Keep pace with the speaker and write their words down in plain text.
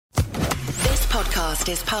podcast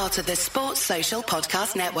is part of the Sports Social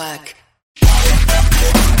Podcast Network.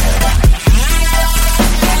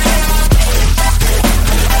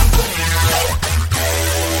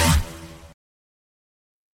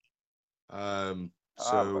 I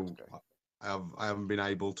haven't been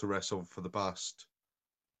able to wrestle for the past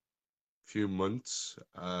few months,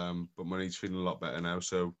 but my knee's feeling a lot better now,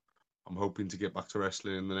 so I'm hoping to get back to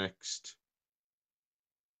wrestling in the next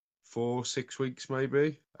 4-6 weeks,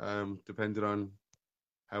 maybe, depending on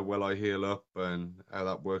how well I heal up and how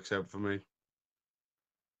that works out for me.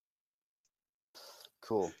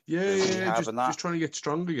 Cool. Yeah, just trying to get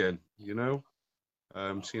strong again, you know,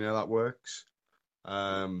 seeing how that works.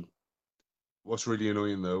 What's really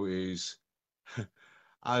annoying, though, is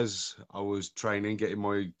as I was training, getting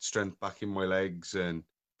my strength back in my legs and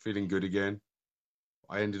feeling good again,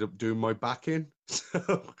 I ended up doing my back in.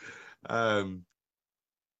 So,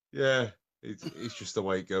 yeah, it's just the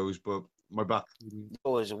way it goes. But my back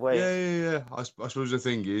always away. Yeah. I suppose the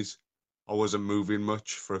thing is, I wasn't moving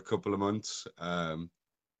much for a couple of months,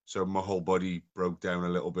 so my whole body broke down a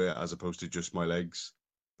little bit as opposed to just my legs.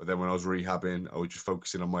 But then when I was rehabbing, I was just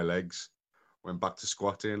focusing on my legs. Went back to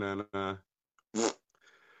squatting, and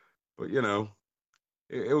but you know,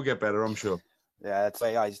 it'll get better, I'm sure. Yeah, that's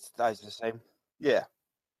I the same. Yeah.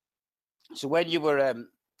 So when you were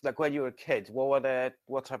when you were a kid, what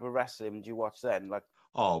type of wrestling did you watch then? Like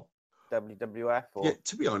WWF or? Yeah,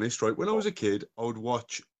 to be honest, right, when I was a kid, I would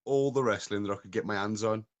watch all the wrestling that I could get my hands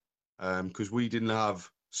on, because we didn't have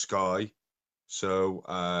Sky, so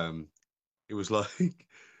it was like,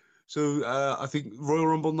 so I think Royal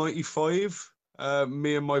Rumble '95.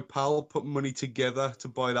 Me and my pal put money together to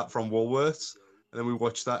buy that from Woolworths, and then we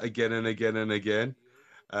watched that again and again and again.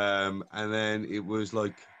 And then it was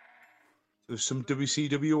like there's some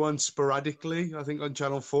WCW on sporadically, I think on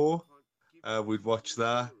Channel 4. We'd watch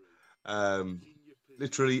that.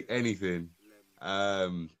 Literally anything.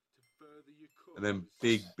 And then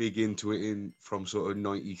big into it from sort of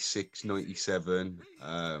 96, 97,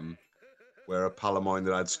 where a pal of mine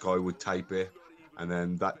that had Sky would tape it, and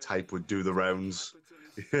then that tape would do the rounds,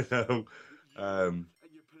 you know.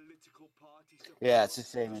 Yeah, it's the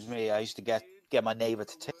same as me. I used to get my neighbour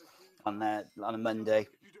to tape on a Monday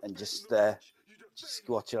and just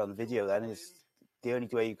watch it on video. Then it's the only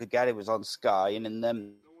way you could get it was on Sky, and in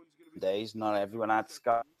them days, not everyone had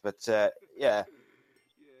Sky. But yeah.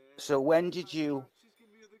 So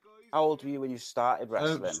how old were you when you started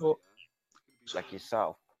wrestling? Like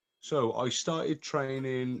yourself? So I started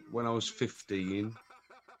training when I was 15.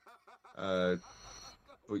 But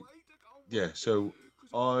yeah, so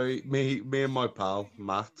me and my pal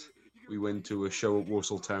Matt, we went to a show at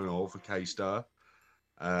Walsall Town Hall for K-Star,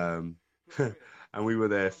 and we were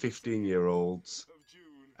there, 15-year-olds.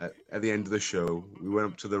 At the end of the show, we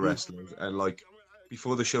went up to the wrestlers, and like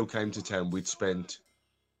before the show came to town, we'd spent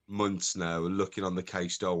months now looking on the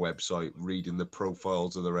K-Star website, reading the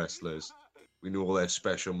profiles of the wrestlers. We knew all their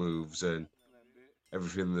special moves and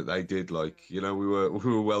everything that they did. Like, you know, we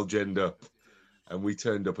were well genned up, and we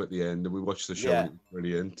turned up at the end and we watched the show. Yeah. And it was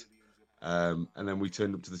brilliant. And then we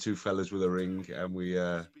turned up to the two fellas with a ring, and we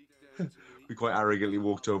quite arrogantly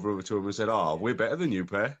walked over to them and said, "Oh, we're better than you,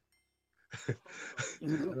 pair."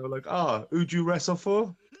 And they were like, "Oh, who'd you wrestle for?"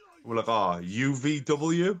 And we're like, "Oh,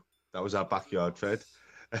 UVW." That was our backyard fed.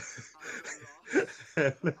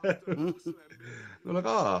 They're like,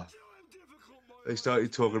 "Oh." They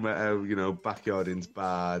started talking about how, you know, backyarding's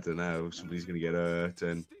bad and how somebody's going to get hurt,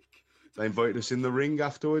 and they invited us in the ring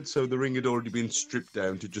afterwards. So the ring had already been stripped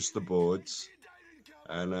down to just the boards,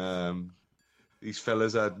 and these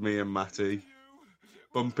fellas had me and Matty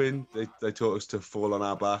bumping. They taught us to fall on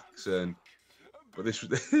our backs, but this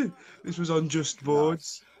was on just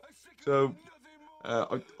boards. So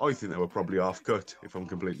I think they were probably half cut, if I'm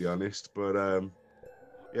completely honest. But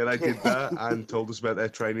yeah, they did that and told us about their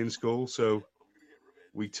training school. So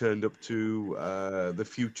we turned up to the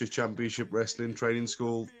Future Championship Wrestling Training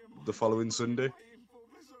School the following Sunday.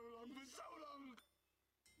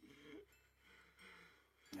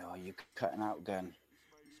 Oh, you're cutting out again.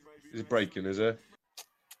 Is it breaking, is it?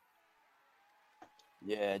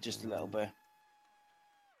 Yeah, just a little bit.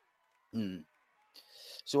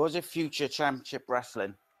 So was it Future Championship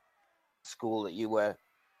Wrestling school that you were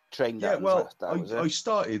trained at? Yeah, well, I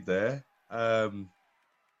started there.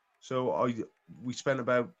 So we spent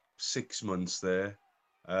about 6 months there,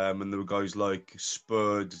 and there were guys like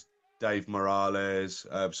Spud, Dave Morales,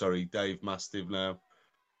 Dave Mastiff now.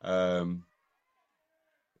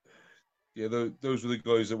 Yeah, those were the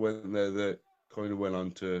guys that went there that kind of went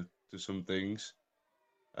on to some things.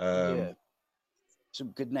 Yeah,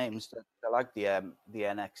 some good names. I like the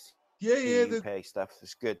NXT Yeah, the UK stuff.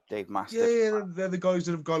 It's good. Dave Mastiff. yeah. They're the guys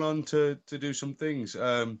that have gone on to do some things.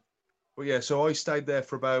 But yeah, so I stayed there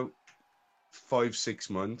for about 5-6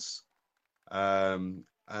 months. And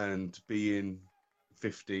being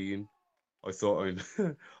 15, I thought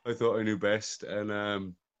I thought I knew best,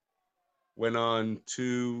 and went on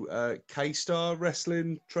to K-Star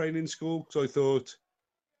Wrestling Training School because I thought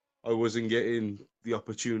I wasn't getting the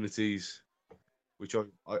opportunities which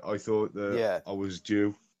I thought that I was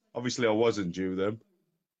due. Obviously, I wasn't due them,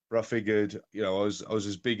 but I figured, I was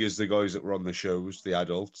as big as the guys that were on the shows, the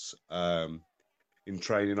adults. In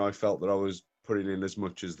training, I felt that I was putting in as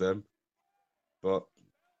much as them, but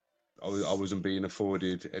I wasn't being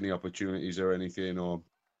afforded any opportunities or anything, or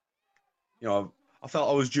I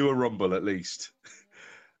felt I was due a rumble at least,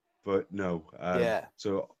 but no.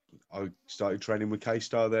 So I started training with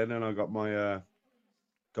K-Star then, and I got my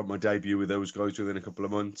debut with those guys within a couple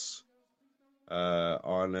of months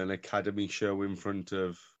on an academy show in front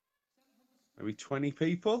of maybe 20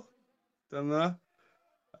 people. Done that.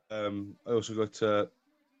 I also got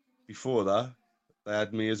before that they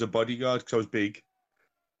had me as a bodyguard because I was big.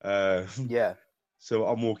 So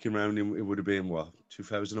I'm walking around in, it would have been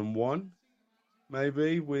 2001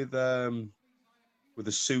 maybe, with a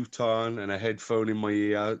suit on and a headphone in my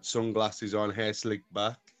ear, sunglasses on, hair slicked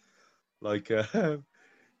back, like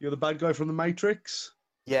you're the bad guy from the Matrix.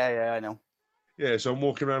 Yeah, I know. Yeah, so I'm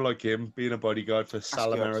walking around like him, being a bodyguard for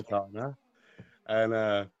Sal Americana,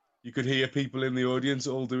 and you could hear people in the audience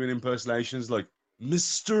all doing impersonations like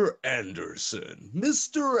Mr. Anderson,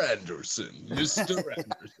 Mr. Anderson, Mr.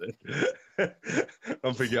 Anderson.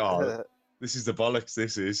 I'm thinking, this is the bollocks.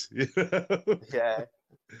 This is, Yeah,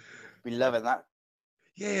 be loving that.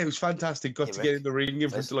 Yeah, it was fantastic. Got to get in the ring in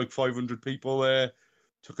front of like 500 people there.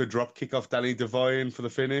 Took a drop kick off Danny Devine for the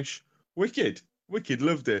finish. Wicked,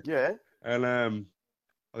 loved it. Yeah, and I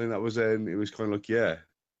think that was it was kind of like, yeah,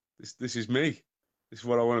 this is me. This is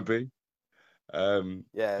what I want to be.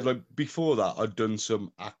 Like before that, I'd done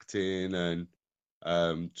some acting and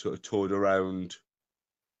sort of toured around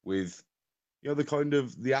with, the kind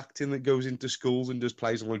of the acting that goes into schools and does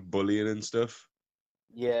plays on like bullying and stuff.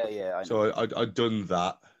 Yeah, I know. So I'd done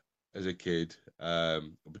that as a kid up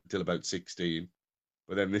until about 16,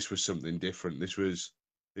 but then this was something different. This was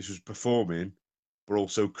performing, but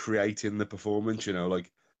also creating the performance.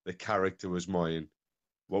 Like the character was mine.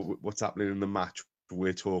 What's happening in the match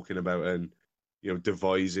we're talking about, and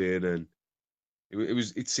devising, and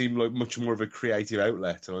it seemed like much more of a creative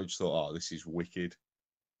outlet. And I just thought, oh, this is wicked.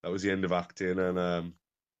 That was the end of acting and the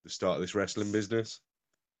start of this wrestling business.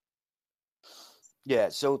 Yeah.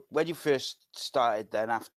 So when you first started, then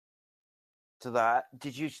after that,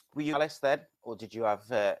 were you Callous then, or did you have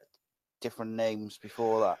different names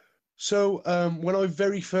before that? So when I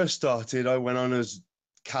very first started, I went on as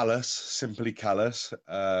Callous, simply Callous.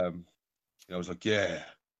 I was like, yeah,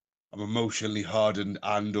 I'm emotionally hardened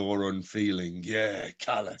and/or unfeeling. Yeah,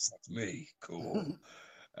 Callous, that's me. Cool.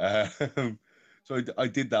 So I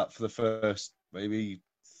did that for the first maybe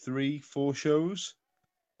 3-4 shows.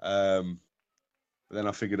 But then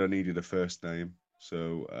I figured I needed a first name.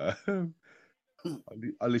 So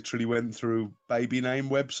I literally went through baby name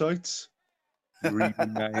websites,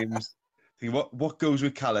 reading names, thinking, what goes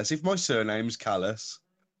with Callous? If my surname's Callous,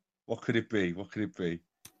 what could it be? What could it be?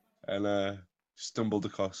 And stumbled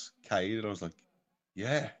across Kade, and I was like,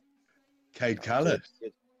 yeah, Kade Callous.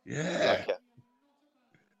 Yeah.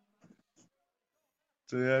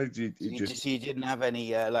 So yeah, you didn't have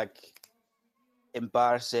any like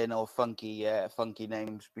embarrassing or funky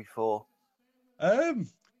names before?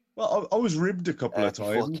 Well, I was ribbed a couple of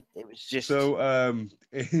times. It was just so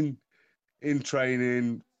in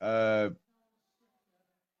training.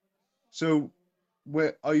 So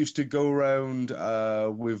where I used to go around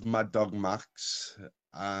with Mad Dog Max,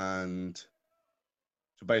 and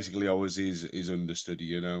so basically I was his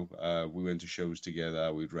understudy. We went to shows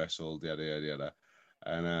together, we'd wrestled, yada yada yada,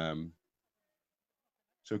 and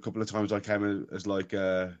so a couple of times I came as like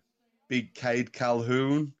a big Cade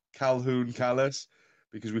Calhoun Callous,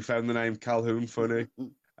 because we found the name Calhoun funny,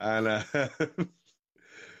 and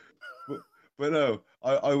but no,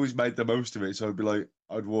 I always made the most of it. So I'd be like,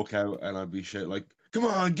 I'd walk out and I'd be shit like, come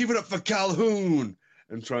on, give it up for Calhoun,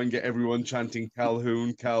 and try and get everyone chanting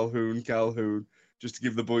Calhoun, Calhoun, Calhoun, just to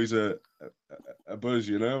give the boys a buzz,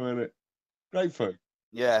 and great fun.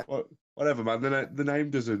 Yeah. Whatever, man. The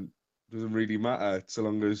name doesn't really matter so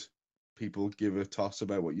long as people give a toss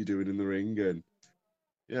about what you're doing in the ring, and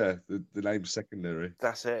yeah, the name's secondary.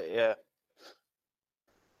 That's it. Yeah.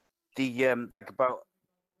 The about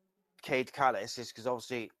Kade Callous is because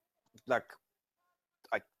obviously, like,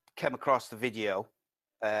 I came across the video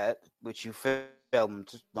which you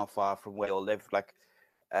filmed not far from where you live, like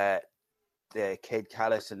the kid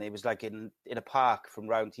Callous, and it was like in a park from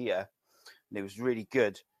round here, and it was really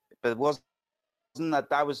good. But it wasn't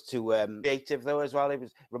that was too creative though as well.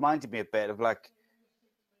 It reminded me a bit of like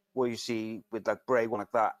what you see with like Bray one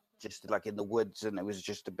like that, just like in the woods, and it was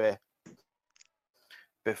just a bit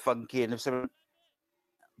funky and something.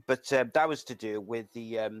 But that was to do with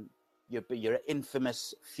the your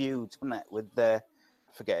infamous feud, wasn't it, with the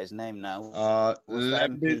I forget his name now.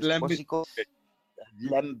 What's he called?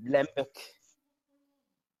 Lembic.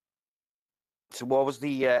 So what was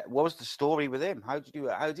the story with him? How did you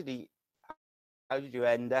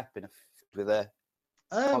end up with a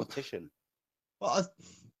politician? Well,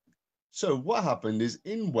 so what happened is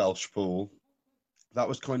in Welshpool, that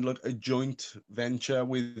was kind of like a joint venture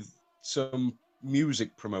with some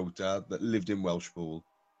music promoter that lived in Welshpool,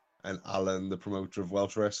 and Alan, the promoter of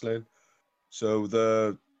Welsh wrestling. So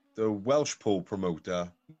the Welshpool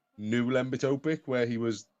promoter knew Lembit Opik, where he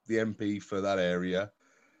was the MP for that area,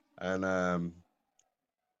 and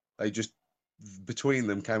they just between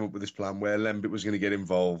them came up with this plan where Lembit was going to get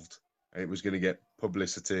involved, and it was going to get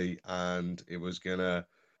publicity, and it was going to,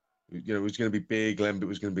 it was going to be big. Lembit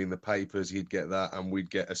was going to be in the papers. He'd get that, and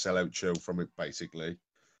we'd get a sellout show from it, basically.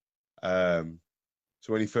 So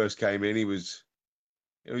when he first came in, he was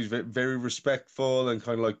very respectful and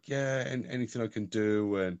kind of like, yeah, and anything I can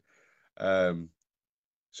do. And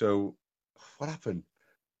so what happened?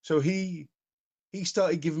 So he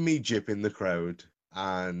started giving me jip in the crowd,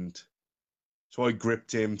 and so I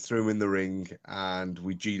gripped him, threw him in the ring, and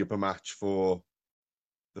we G'd up a match for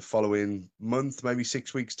the following month, maybe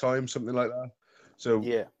 6 weeks' time, something like that. So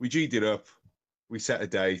yeah, we G'd it up. We set a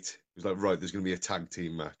date. It was like, right, there's going to be a tag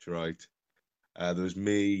team match, right? There was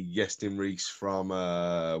me, Yestin Reese from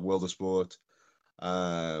World of Sport,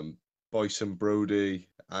 Bison Brody,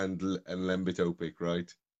 and Lembit Opik,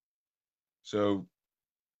 right? So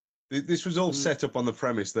this was all set up on the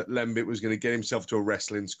premise that Lembit was going to get himself to a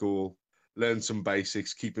wrestling school, learn some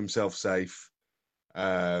basics, keep himself safe,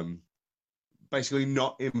 basically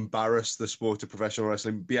not embarrass the sport of professional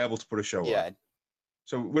wrestling, be able to put a show on.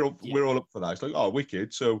 So we're all up for that. It's like, oh,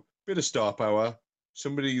 wicked. So bit of star power,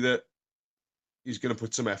 somebody that is going to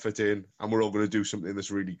put some effort in, and we're all going to do something that's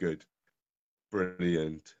really good.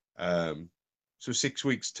 Brilliant. So 6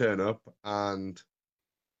 weeks turn up, and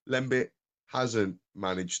Lembit hasn't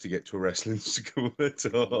managed to get to a wrestling school at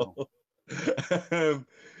all.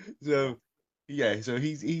 So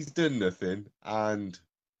he's done nothing. And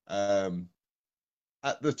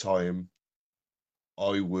at the time,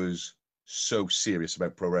 I was so serious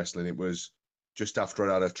about pro wrestling. It was just after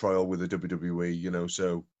I had a trial with the WWE,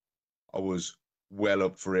 so I was well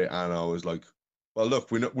up for it, and I was like, well,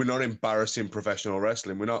 look, we're not embarrassing professional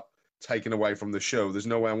wrestling. We're not taking away from the show. There's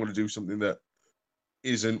no way I'm going to do something that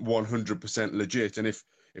isn't 100% legit. And if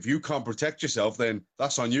you can't protect yourself, then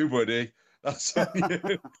that's on you, buddy. That's on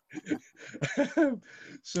you.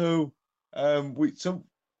 So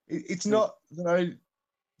it's not that I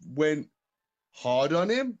went hard on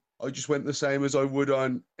him. I just went the same as I would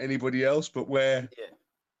on anybody else, but where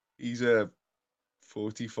he's a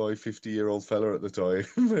 45, 50-year-old fella at the time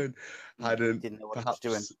and hadn't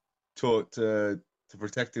perhaps taught to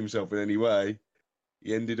protect himself in any way,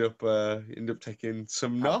 he ended up taking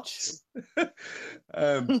some knots,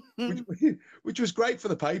 which was great for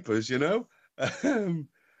the papers, and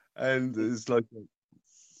there's like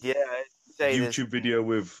a YouTube video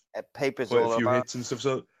with papers quite a few hits and stuff.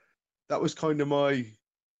 So that was kind of my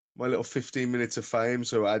little 15 minutes of fame.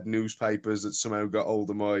 So I had newspapers that somehow got hold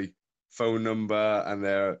of my phone number, and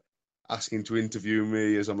they're asking to interview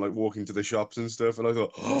me as I'm like walking to the shops and stuff. And I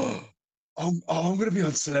thought, I'm going to be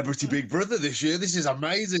on Celebrity Big Brother this year. This is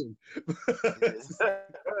amazing.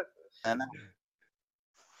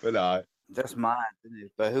 But no. That's mad, isn't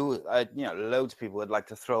it? But loads of people would like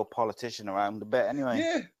to throw a politician around a bit anyway.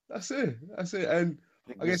 Yeah, that's it. And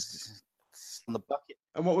I guess on the bucket.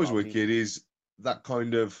 And what was wicked is that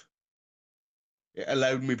kind of, it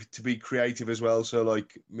allowed me to be creative as well. So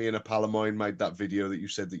like me and a pal of mine made that video that you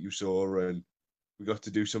said that you saw, and we got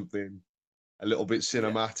to do something a little bit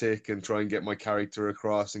cinematic and try and get my character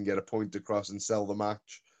across and get a point across and sell the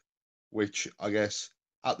match, which I guess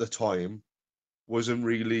at the time wasn't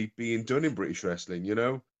really being done in British wrestling,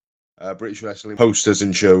 British wrestling posters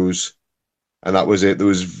and shows, and that was it. There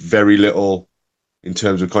was very little in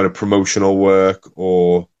terms of kind of promotional work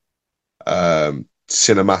or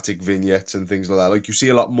cinematic vignettes and things like that. Like you see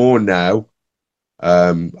a lot more now,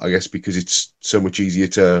 I guess because it's so much easier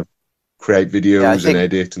to create videos and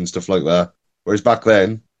edit and stuff like that. Whereas back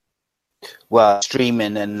then, well,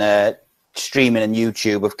 streaming and streaming and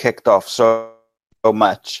YouTube have kicked off so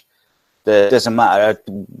much that it doesn't matter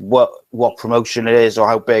what promotion it is or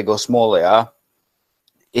how big or small they are.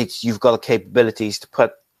 You've got the capabilities to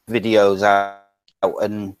put videos out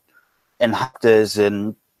and actors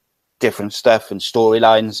and different stuff and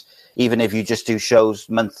storylines, even if you just do shows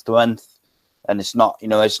month to month and it's not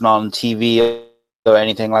on TV or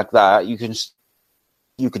anything like that. You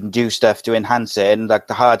can do stuff to enhance it, and like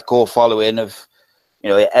the hardcore following of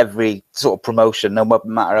every sort of promotion, no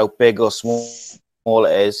matter how big or small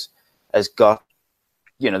it is, has got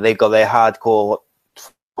they've got their hardcore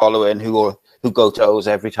following who go to those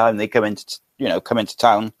every time they come into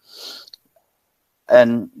town,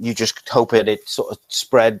 and you just hope it sort of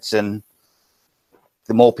spreads, and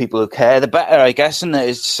the more people who care, the better, I guess. And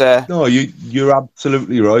it's no, you're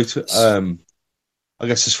absolutely right. I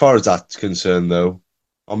guess as far as that's concerned, though,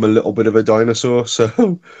 I'm a little bit of a dinosaur,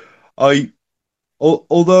 so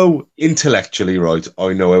although intellectually, right,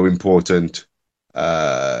 I know how important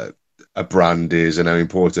a brand is and how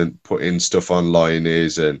important putting stuff online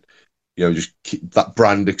is, and just keep that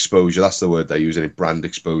brand exposure. That's the word they use, brand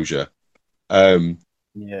exposure.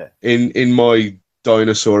 Yeah. In my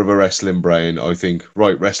dinosaur of a wrestling brain, I think,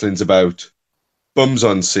 right, wrestling's about bums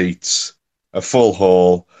on seats, a full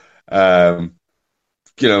hall, putting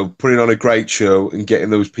on a great show and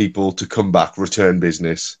getting those people to come back, return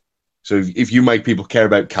business. So if you make people care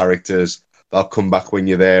about characters, they'll come back when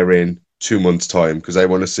you're there in 2 months' time because they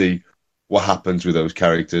want to see what happens with those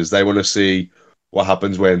characters. They want to see what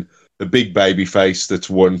happens when the big baby face that's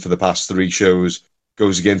won for the past 3 shows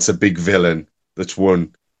goes against a big villain that's won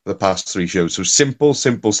for the past 3 shows. So simple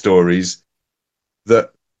stories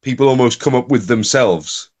that people almost come up with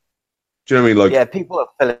themselves. Do you know what I mean? Like, yeah, people are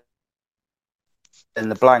filling in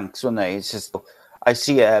the blanks, aren't they? It's just I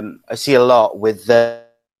see a lot with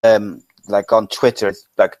like on Twitter,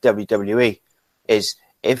 like WWE, is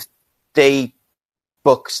if they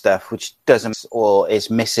book stuff which doesn't or is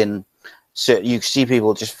missing, so you see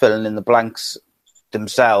people just filling in the blanks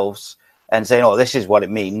themselves and saying, "Oh, this is what it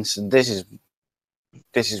means, and this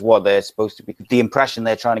is what they're supposed to be," the impression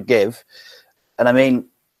they're trying to give. And I mean,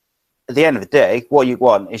 at the end of the day, what you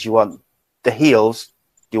want is the heels.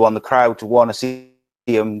 You want the crowd to want to see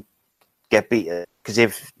him get beaten, because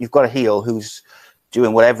if you've got a heel who's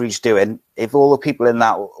doing whatever he's doing, if all the people in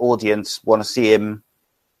that audience want to see him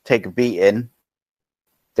take a beating,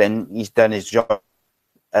 then he's done his job.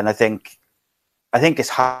 And I think it's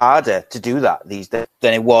harder to do that these days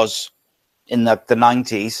than it was in the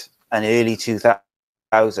 90s and early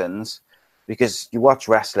 2000s, because you watch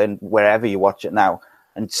wrestling wherever you watch it now,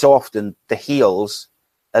 and so often the heels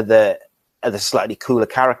are the slightly cooler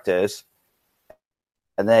characters,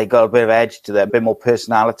 and they got a bit of edge to them, a bit more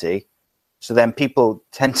personality. So then people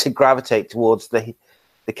tend to gravitate towards the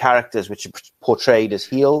characters which are portrayed as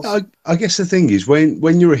heels. I guess the thing is,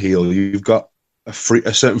 when you're a heel, you've got a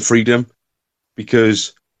certain freedom,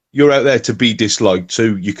 because you're out there to be disliked, so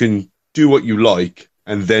you can do what you like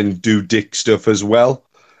and then do dick stuff as well.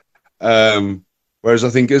 Whereas I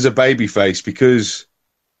think as a babyface, because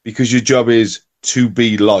your job is to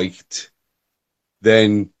be liked,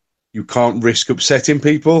 then you can't risk upsetting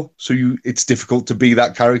people. So it's difficult to be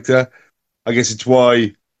that character. I guess it's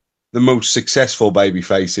why the most successful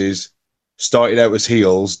babyfaces started out as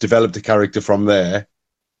heels, developed a character from there,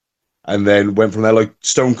 and then went from there, like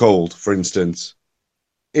Stone Cold, for instance.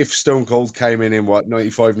 If Stone Cold came in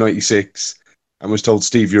 95, 96, and was told,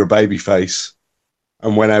 "Steve, you're a babyface,"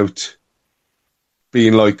 and went out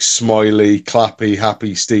being like smiley, clappy,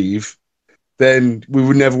 happy Steve, then we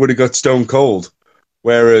would have got Stone Cold.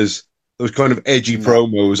 Whereas those kind of edgy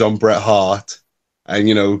promos on Bret Hart, and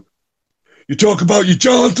you talk about your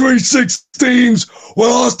John 316s,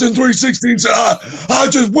 well, Austin 316s, I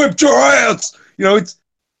just whipped your ass. It's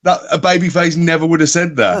that a babyface never would have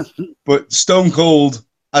said that. But Stone Cold,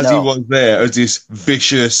 as he was there, as this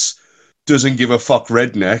vicious, doesn't give a fuck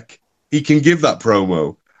redneck, he can give that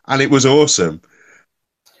promo, and it was awesome.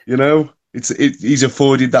 He's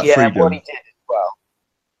afforded that freedom. What he did as well.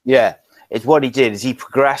 Yeah, it's what he did is he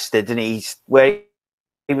progressed it, and where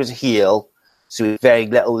he was a heel, so with very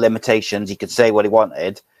little limitations, he could say what he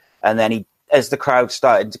wanted, and then as the crowd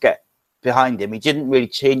started to get behind him, he didn't really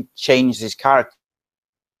change his character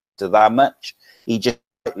that much. He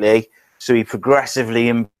progressively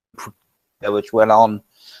improved, which went on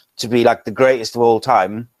to be like the greatest of all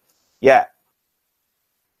time. Yeah,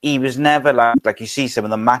 he was never like you see some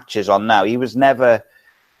of the matches on now. He was never,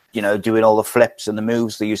 doing all the flips and the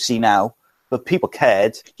moves that you see now. But people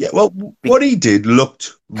cared. Yeah, well, what he did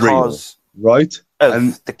looked real, right?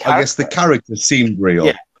 And I guess the character seemed real.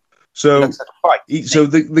 Yeah. So, looks like a fight. so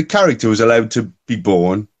the character was allowed to be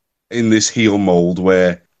born in this heel mold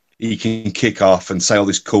where he can kick off and say all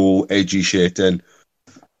this cool, edgy shit. And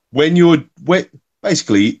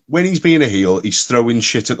basically, when he's being a heel, he's throwing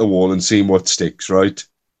shit at the wall and seeing what sticks, right?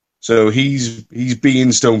 So he's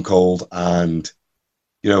being Stone Cold, and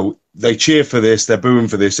they cheer for this, they're booing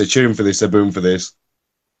for this, they're cheering for this, they're booing for this.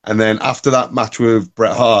 And then after that match with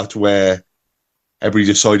Bret Hart, where everybody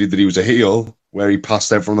decided that he was a heel, where he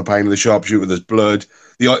passed out from the pain of the sharpshooter with his blood,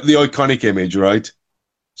 the iconic image, right?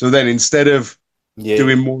 So then instead of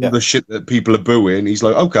doing more of the shit that people are booing, he's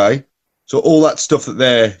like, okay, so all that stuff that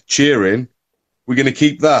they're cheering, we're going to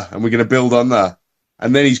keep that and we're going to build on that.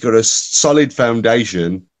 And then he's got a solid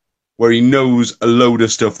foundation where he knows a load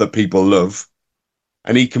of stuff that people love,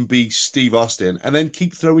 and he can be Steve Austin and then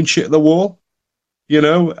keep throwing shit at the wall.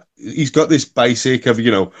 He's got this basic of,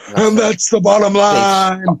 and that's the bottom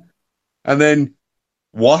line. And then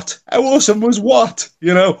what? How awesome was what?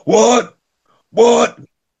 What?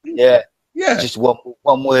 Yeah. Yeah. Just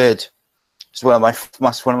one word. It's one of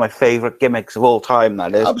my favorite gimmicks of all time,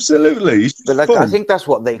 that is. Absolutely. But fun. I think that's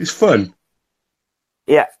what it's fun.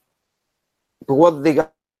 Yeah.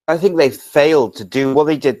 But I think they failed to do what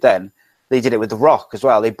they did then. They did it with The Rock as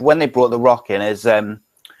well. When they brought The Rock in as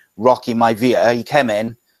Rocky Maivia, he came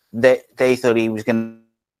in, they thought he was going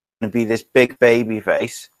to be this big baby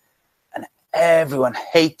face, and everyone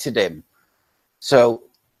hated him. So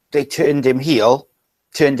they turned him heel,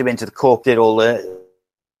 turned him into the Corp, did all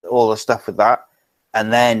the stuff with that,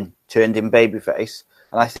 and then turned him babyface.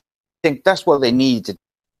 And I think that's what they needed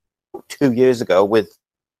 2 years ago with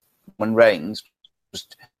Roman Reigns.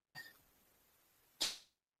 Just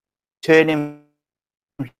turn him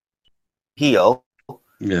heel.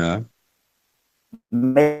 Yeah.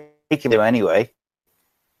 Make him anyway.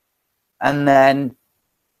 And then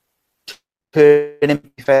turn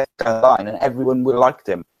him down the line, and everyone would have liked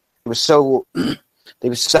him. It was so... They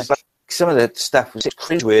were so, like, some of the stuff was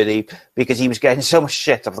cringeworthy because he was getting so much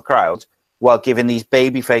shit off the crowd while giving these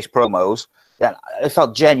babyface promos. And I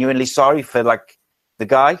felt genuinely sorry for the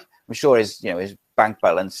guy. I'm sure his bank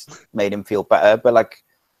balance made him feel better, but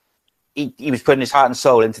he was putting his heart and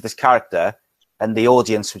soul into this character, and the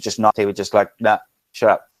audience were just not. They were just like, nah, shut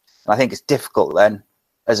up. And I think it's difficult then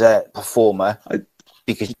as a performer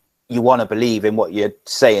because you want to believe in what you're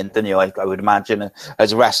saying, don't you? I would imagine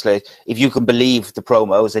as a wrestler, if you can believe the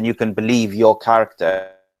promos and you can believe your character,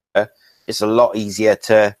 it's a lot easier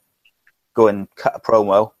to go and cut a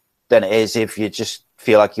promo than it is if you just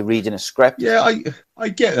feel like you're reading a script. Yeah, I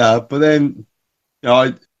get that, but then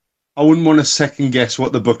I wouldn't want to second guess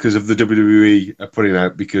what the bookers of the WWE are putting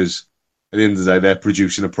out, because at the end of the day, they're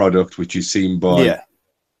producing a product which is seen by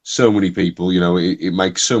so many people. It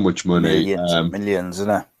makes so much money, millions, isn't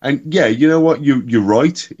it? And yeah, you know what? You're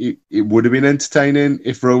right. It would have been entertaining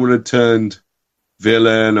if Roman had turned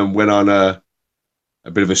villain and went on a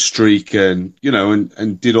bit of a streak, and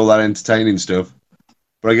and did all that entertaining stuff.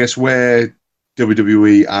 But I guess where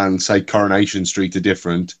WWE and say Coronation Street are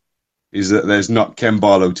different is that there's not Ken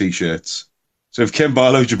Barlow t-shirts. So if Ken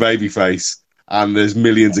Barlow's your babyface and there's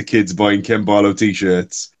millions of kids buying Ken Barlow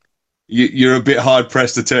t-shirts, you're a bit hard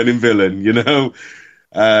pressed to turn him villain,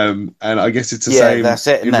 and I guess it's the same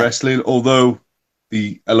in wrestling. Although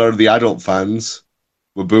a lot of the adult fans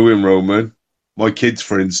were booing Roman. My kids,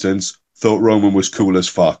 for instance, thought Roman was cool as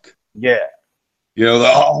fuck. Yeah.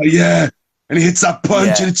 Oh yeah, and he hits that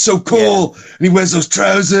punch, and it's so cool, and he wears those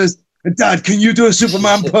trousers. And Dad, can you do a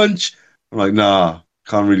Superman punch? I'm like, nah,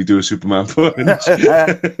 can't really do a Superman punch.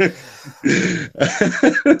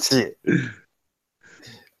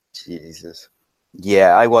 Jesus.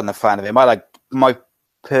 Yeah, I wasn't a fan of him. I like my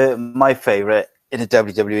favorite in the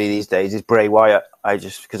WWE these days is Bray Wyatt.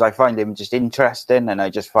 Because I find him just interesting, and I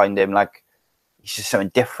just find him he's just something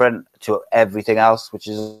different to everything else which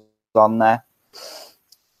is on there.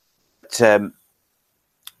 But,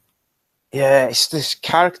 it's this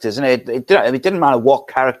character, isn't it? It didn't matter what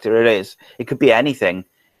character it is. It could be anything.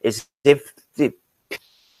 It's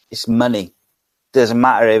money. It doesn't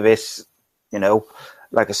matter if it's,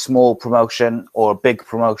 like a small promotion or a big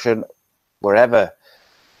promotion, whoever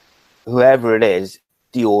it is,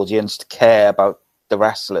 the audience to care about the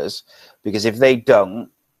wrestlers, because if they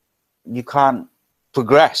don't, you can't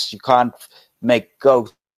progress. You can't go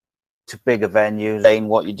to bigger venues, saying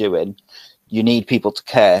what you're doing. You need people to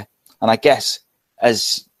care. And I guess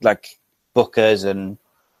as bookers and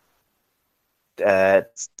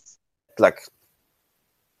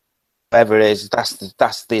whatever it is,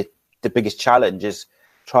 that's the biggest challenge, is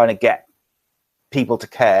trying to get people to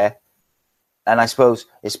care. And I suppose,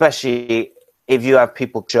 especially if you have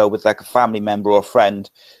people show with a family member or a friend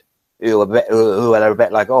who are a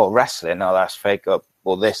bit like, oh, wrestling, oh, that's fake,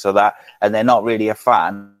 or this or that, and they're not really a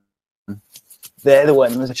fan. They're the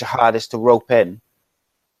ones which are hardest to rope in.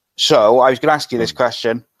 So I was going to ask you this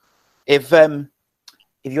question: if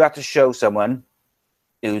you had to show someone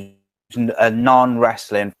who's a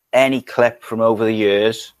non-wrestling any clip from over the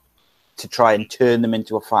years to try and turn them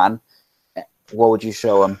into a fan, what would you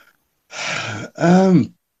show them?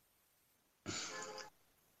 I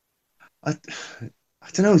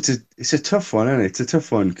don't know. It's a tough one, isn't it? It's a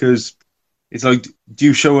tough one because it's like, do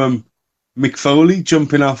you show them Mick Foley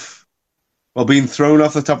jumping off, well, being thrown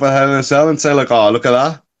off the top of Hell in a Cell and say like, oh, look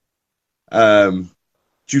at that?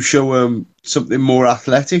 Do you show them something more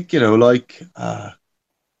athletic? Like,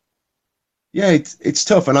 yeah, it's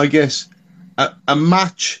tough. And I guess a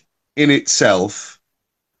match in itself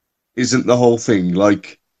isn't the whole thing.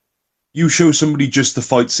 Like, you show somebody just the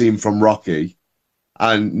fight scene from Rocky,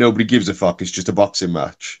 and nobody gives a fuck. It's just a boxing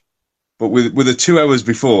match. But with the 2 hours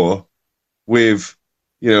before, with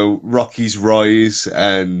Rocky's rise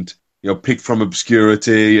and picked from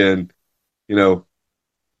obscurity and all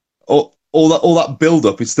that build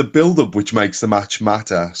up. It's the build up which makes the match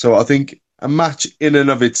matter. So I think a match in and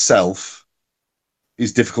of itself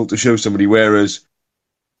is difficult to show somebody. Whereas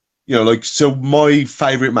so my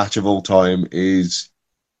favorite match of all time is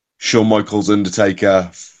Shawn Michaels Undertaker,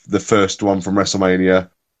 the first one from WrestleMania.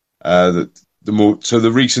 The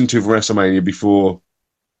recent two from WrestleMania before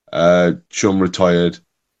Shawn retired,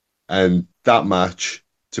 and that match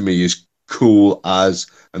to me is cool and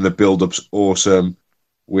the build-up's awesome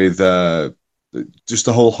with just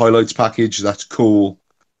the whole highlights package. That's cool.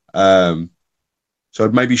 So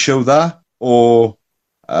I'd maybe show that, or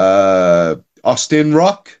Austin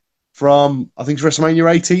Rock from, I think it's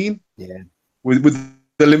WrestleMania 18. Yeah, with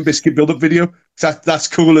the Limp Bizkit build-up video. That's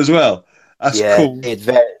cool as well. That's cool. It's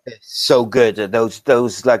so good.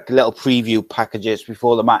 Those like little preview packages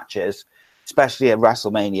before the matches, especially at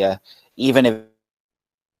WrestleMania. Even if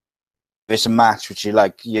it's a match which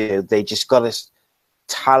they just got this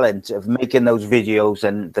talent of making those videos,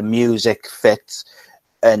 and the music fits.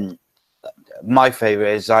 And my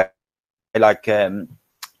favorite is I like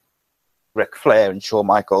Ric Flair and Shawn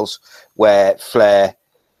Michaels, where Flair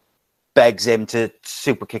begs him to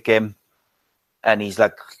super kick him, and he's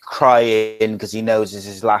like crying because he knows this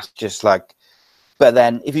is his last. But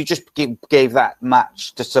then if you just gave that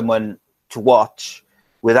match to someone to watch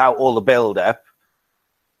without all the build up,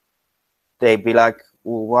 they'd be like,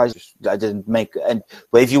 well, why I didn't make it?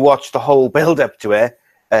 But if you watch the whole build up to it,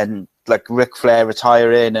 and like Ric Flair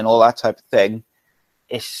retiring and all that type of thing,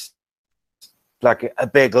 it's like a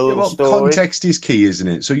big little story. Context is key, isn't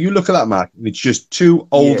it? So you look at that match, and it's just two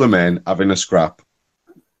older men having a scrap.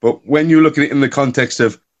 But when you look at it in the context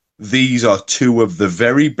of, these are two of the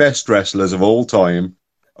very best wrestlers of all time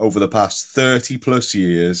over the past 30 plus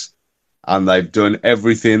years, and they've done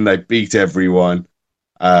everything. They beat everyone.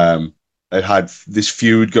 They've had this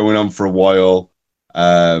feud going on for a while.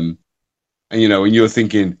 And you're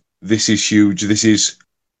thinking, this is huge. This is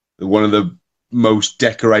one of the most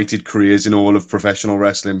decorated careers in all of professional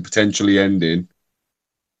wrestling, potentially ending.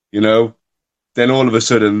 Then all of a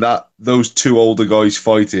sudden those two older guys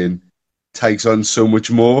fighting takes on so much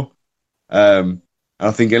more. I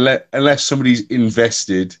think unless somebody's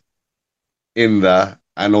invested in that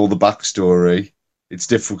and all the backstory, it's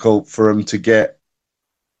difficult for them to get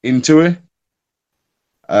into it.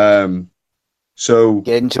 So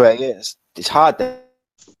get into it. It's hard then,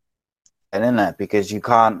 isn't it? Because you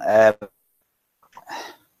haven't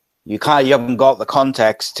got the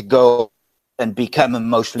context to go and become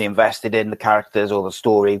emotionally invested in the characters or the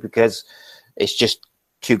story, because it's just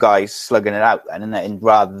two guys slugging it out, and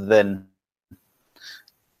rather than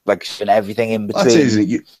like everything in between. That's it,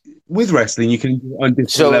 isn't it? With wrestling, you can do it on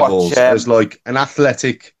different levels. There's like an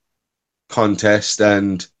athletic contest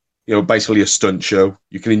and basically a stunt show.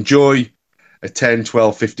 You can enjoy a 10,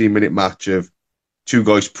 12, 15-minute match of two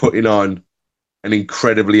guys putting on an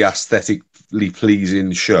incredibly aesthetically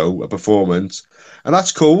pleasing show, a performance, and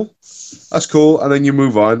that's cool. That's cool. And then you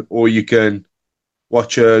move on, or you can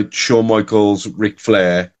watch a Shawn Michaels, Ric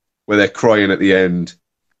Flair, where they're crying at the end,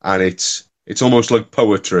 and it's almost like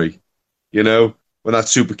poetry, when that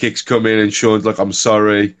super kick's come in and Shawn's like, I'm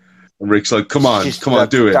sorry, and Ric's like, come on,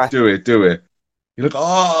 do it. You're like,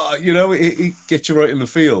 oh, it gets you right in the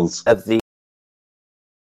feels.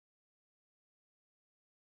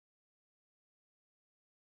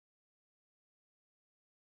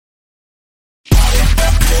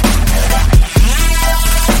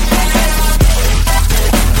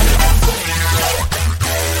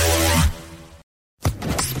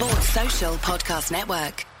 Sports Social Podcast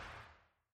Network.